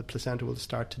as well the placenta will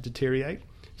start to deteriorate.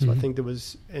 So I think there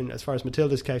was, as far as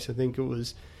Matilda's case, I think it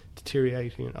was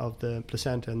deteriorating of the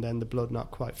placenta and then the blood not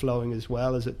quite flowing as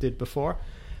well as it did before.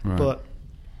 Right. But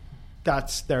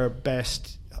that's their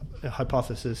best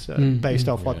hypothesis based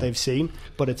off what they've seen.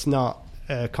 But it's not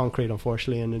concrete,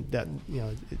 unfortunately, and that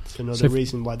it's another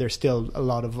reason why there's still a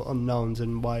lot of unknowns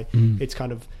and why it's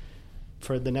kind of,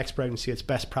 for the next pregnancy it's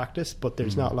best practice, but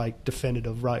there's not like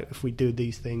definitive, right, if we do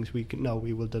these things we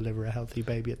will deliver a healthy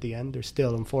baby at the end. There's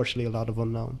still unfortunately a lot of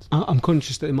unknowns. I'm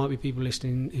conscious that there might be people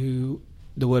listening who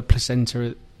the word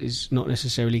placenta is not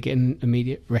necessarily getting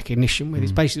immediate recognition with.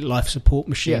 It's basically a life support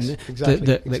machine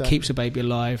that keeps a baby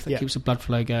alive, that keeps the blood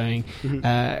flow going,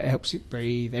 helps it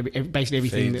breathe, basically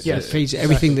everything that feeds it,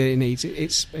 everything that it needs.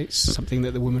 It's something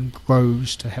that the woman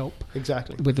grows to help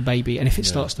with the baby, and if it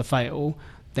starts to fail,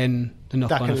 then the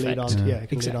knock-on effect. Lead on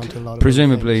to a lot of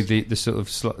presumably the sort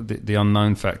of the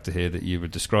unknown factor here that you were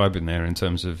describing there, in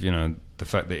terms of the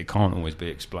fact that it can't always be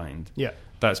explained. Yeah,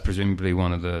 that's presumably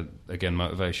one of the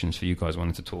motivations for you guys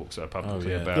wanting to talk so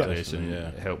publicly about this and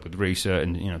help with research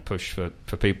and push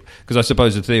for people, because I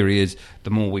suppose the theory is the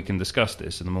more we can discuss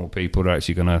this and the more people are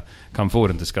actually going to come forward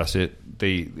and discuss it,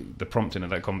 the prompting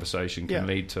of that conversation can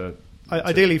lead to.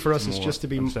 Ideally for us, it's just to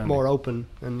be more open,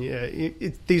 and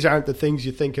these aren't the things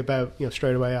you think about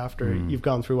straight away after you've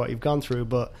gone through what you've gone through.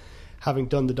 But having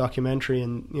done the documentary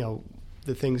and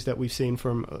the things that we've seen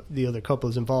from the other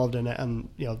couples involved in it, and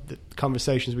the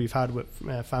conversations we've had with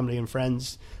family and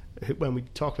friends when we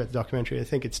talk about the documentary, I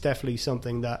think it's definitely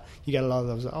something that you get a lot of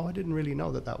those, I didn't really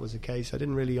know that was the case, I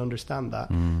didn't really understand that.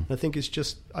 And I think it's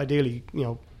just ideally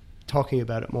talking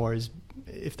about it more is,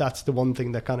 if that's the one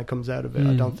thing that kind of comes out of it,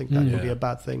 I don't think that would be a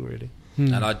bad thing, really.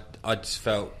 And I just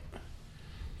felt,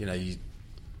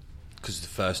 because the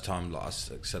first time, like I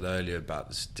said earlier about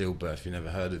the stillbirth, you never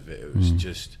heard of it. It was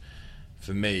just,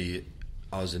 for me,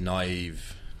 I was a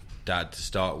naive dad to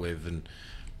start with, and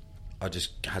I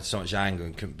just had so much anger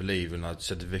and couldn't believe. And I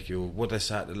said to Vicky, well, what did they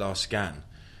say at the last scan?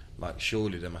 Like,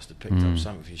 surely they must have picked up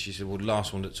something. She said, well, the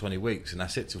last one at 20 weeks, and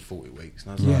that's it till 40 weeks.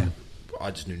 And I was like,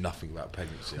 I just knew nothing about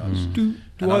pregnancy. I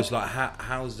was like,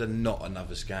 how is there not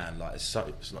another scan? Like, it's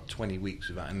like 20 weeks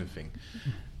without anything.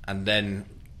 And then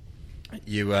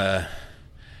you, and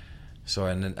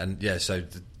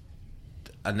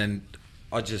then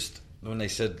I just, when they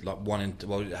said like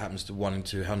it happens to 1 in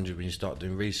 200 when you start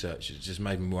doing research, it just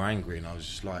made me more angry. And I was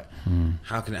just like,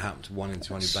 how can it happen to 1 in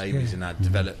 20 babies in our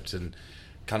developed and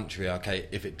country? Okay,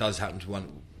 if it does happen to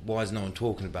one, why is no one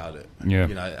talking about it?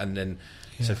 And then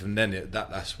so from then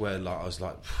that's where like I was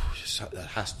like,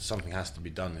 something has to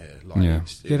be done here. Like,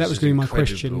 that was going to be my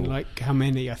question. Like, how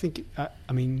many? I think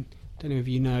I mean, don't know if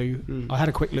you know. I had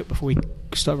a quick look before we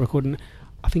started recording.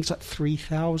 I think it's like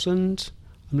 3,000.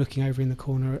 I'm looking over in the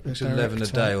corner at the director. 11 a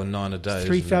day or 9 a day.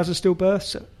 3,000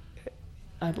 stillbirths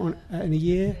in a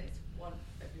year.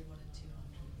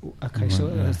 Okay, so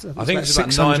I think it's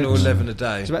about 9 or 11 a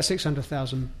day. It's about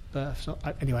 600,000 births.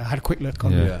 Anyway, I had a quick look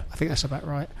on it. I think that's about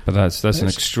right. But that's an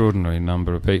extraordinary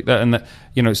number of people.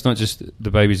 It's not just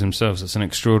the babies themselves. It's an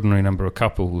extraordinary number of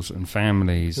couples and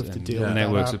families and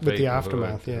networks of people. With the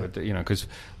aftermath, because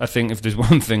I think if there's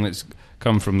one thing that's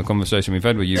come from the conversation we've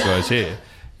had with you guys here,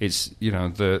 it's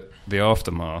the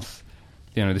aftermath.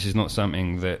 This is not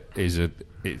something that is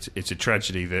it's a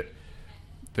tragedy that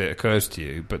occurs to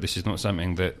you, but this is not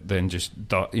something that then just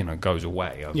goes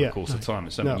away over the course of time.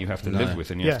 It's something you have to live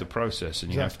with, and you have to process,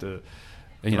 and you have to.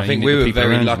 I think we were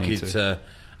very lucky to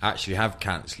actually have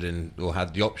counselling, or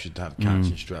had the option to have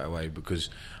counselling straight away,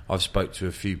 because I've spoke to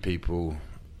a few people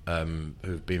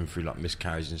who've been through like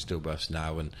miscarriages and stillbirths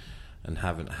now, and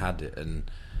haven't had it, and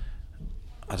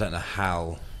I don't know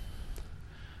how.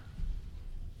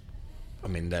 I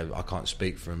mean, I can't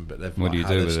speak for them, but they've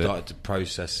started to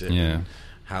process it. Yeah.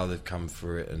 How they've come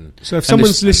through it, and so if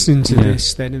someone's listening to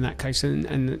this, then in that case,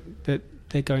 and that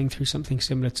they're going through something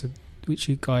similar to which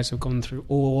you guys have gone through,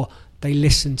 or they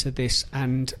listen to this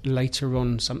and later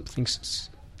on something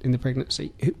in the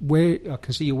pregnancy, where I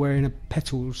can see you're wearing a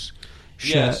Petals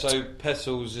shirt. Yeah, so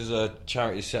Petals is a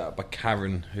charity set up by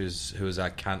Karen, who is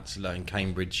our counsellor in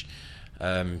Cambridge.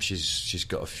 She's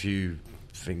got a few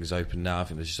things open now. I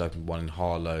think she's opened one in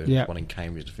Harlow, one in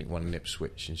Cambridge, I think one in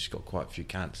Ipswich, and she's got quite a few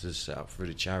counsellors set up through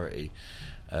the charity.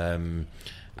 And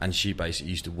she basically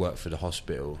used to work for the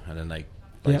hospital, and then they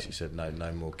basically said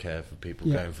no more care for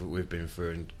people going through what we've been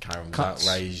through, and Karen was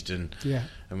outraged and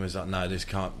was like, no, this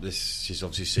can't. She's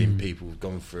obviously seen people who've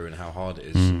gone through and how hard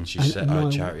it is, and she set her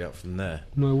charity up from there.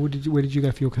 No, where did you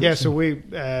go for your counselling? Yeah, so we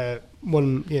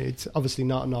it's obviously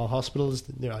not in all hospitals.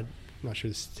 I'm not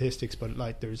sure the statistics, but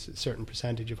like there's a certain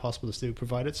percentage of hospitals do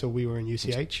provide it. So we were in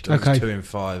UCH. Okay. 2 in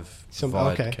 5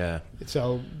 provide care.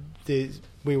 So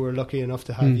we were lucky enough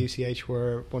to have UCH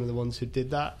were one of the ones who did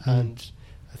that, and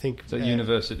I think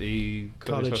University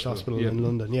College Hospital in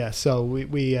London. Yeah, so we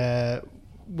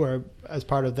were as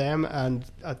part of them, and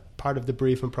part of the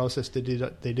briefing process they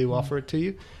do offer it to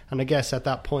you. And I guess at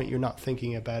that point you're not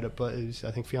thinking about it, but it was, I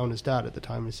think Fiona's dad at the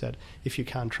time has said, if you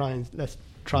can let's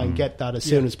try and get that as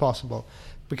soon as possible,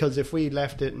 because if we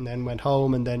left it and then went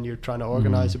home and then you're trying to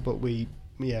organise it, but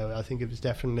I think it was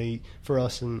definitely for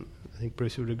us, and I think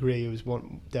Bruce would agree, it was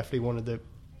definitely one of the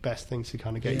best things to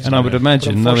kind of get. And I would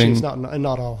imagine, knowing it's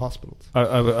not all hospitals.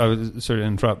 I would sorry to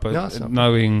interrupt, but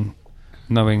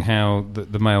knowing how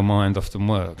the male mind often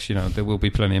works, there will be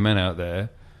plenty of men out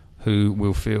there who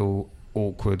will feel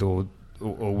awkward or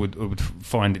would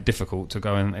find it difficult to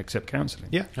go and accept counselling.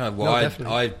 Yeah, I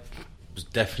was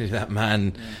definitely that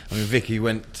man. I mean, Vicky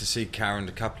went to see Karen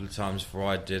a couple of times before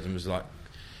I did, and was like,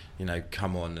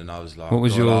 come on. And I was like, what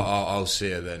was I'll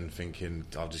see her then, thinking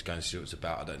I'll just go and see what it's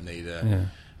about. I don't need her. Yeah.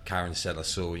 Karen said, I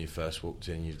saw when you first walked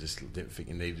in, you just didn't think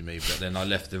you needed me. But then I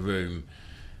left the room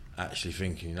actually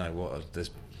thinking, what,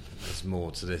 there's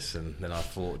more to this. And then I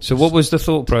thought... So what was the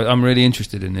thought process? I'm really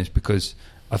interested in this, because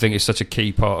I think it's such a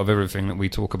key part of everything that we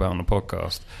talk about on the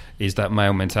podcast is that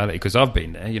male mentality, because I've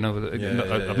been there,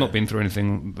 I've not been through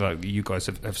anything like you guys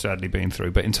have sadly been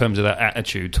through, but in terms of that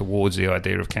attitude towards the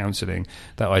idea of counselling,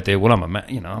 that idea, well, I'm a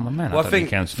man, I'm a man. Well, I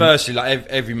think firstly, like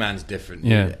every man's different.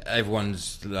 Yeah.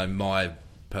 Everyone's, like, my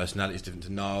personality is different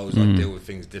to Niall's. I deal with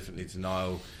things differently to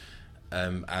Niall,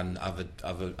 and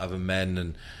other men,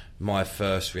 and my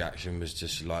first reaction was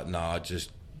just like, no, I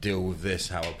just deal with this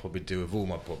how I probably deal with all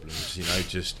my problems,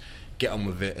 just get on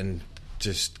with it and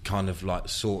just kind of like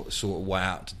sort a way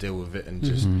out to deal with it, and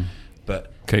just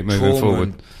but keep moving forward.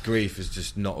 And grief is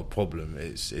just not a problem.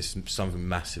 It's something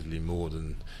massively more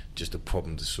than just a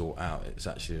problem to sort out. It's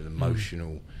actually an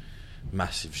emotional,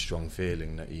 massive, strong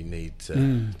feeling that you need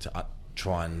to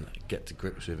try and get to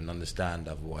grips with and understand.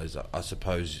 Otherwise, I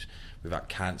suppose without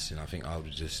cancelling, I think I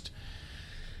would just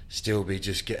still be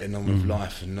just getting on with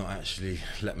life and not actually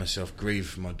let myself grieve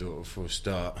for my daughter for a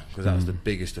start, because that was the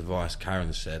biggest advice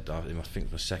Karen said. I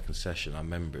think my second session, I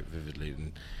remember it vividly,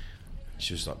 and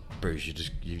she was like, Bruce,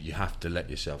 you have to let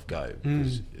yourself go,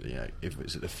 because if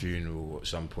it's at the funeral or at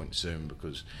some point soon,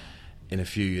 because in a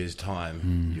few years'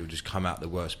 time you'll just come out the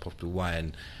worst possible way.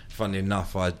 And funnily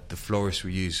enough, the florist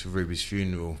we used for Ruby's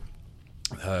funeral,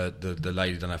 the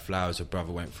lady done her flowers, her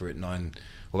brother went through it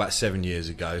about 7 years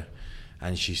ago.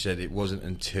 And she said it wasn't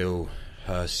until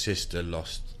her sister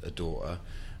lost a daughter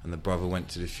and the brother went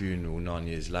to the funeral 9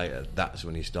 years later, that's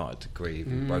when he started to grieve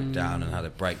and broke down and had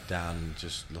a breakdown and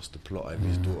just lost the plot over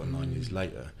his daughter 9 years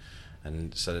later.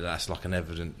 And so that's like an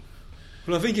evident...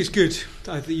 Well, I think it's good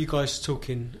that you guys are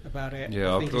talking about it.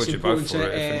 Yeah, I applaud you both for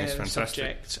it. I think it's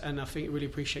fantastic. Subject, and I think I really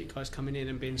appreciate you guys coming in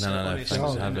and being honest.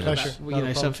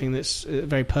 About, something that's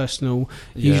very personal,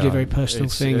 usually a very personal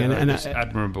thing. And it's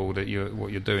admirable that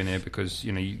what you're doing here, because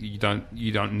you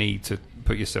don't need to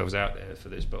put yourselves out there for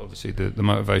this, but obviously the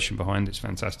motivation behind it's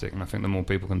fantastic, and I think the more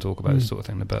people can talk about this sort of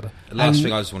thing, the better. The last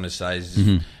thing I just want to say is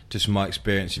just from my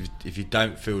experience, if you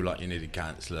don't feel like you need a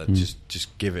counsellor,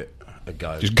 just give it a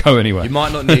go. Just go anyway. You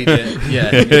might not need it. You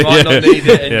might not need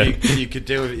it, and you could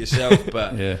deal with it yourself.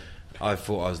 But I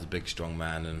thought I was the big strong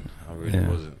man, and I really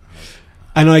wasn't.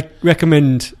 And I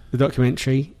recommend the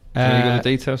documentary. You got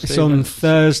the details? It's on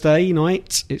Thursday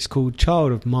night. It's called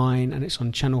Child of Mine, and it's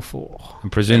on Channel 4.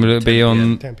 And presumably it'll be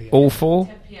on 10 p.m. all 4?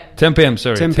 10 p.m,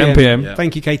 sorry. 10 p.m. Yeah.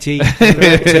 Thank you, Katie.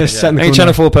 Ain't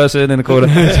Channel 4 person in the corner.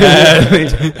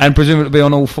 And presumably it'll be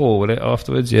on all 4, will it,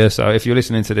 afterwards? Yeah, so if you're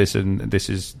listening to this, and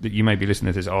you may be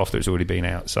listening to this after it's already been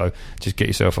out, so just get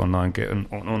yourself online, get on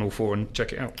all 4 and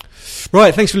check it out.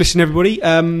 Right, thanks for listening, everybody.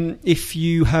 If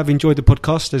you have enjoyed the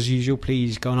podcast, as usual,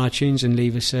 please go on iTunes and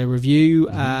leave us a review,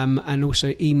 and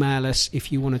also email us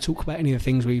if you want to talk about any of the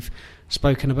things we've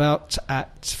spoken about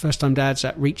at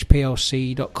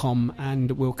firsttimedads@reachplc.com,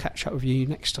 and we'll catch up with you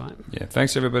next time. Yeah,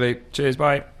 thanks everybody. Cheers,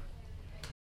 bye.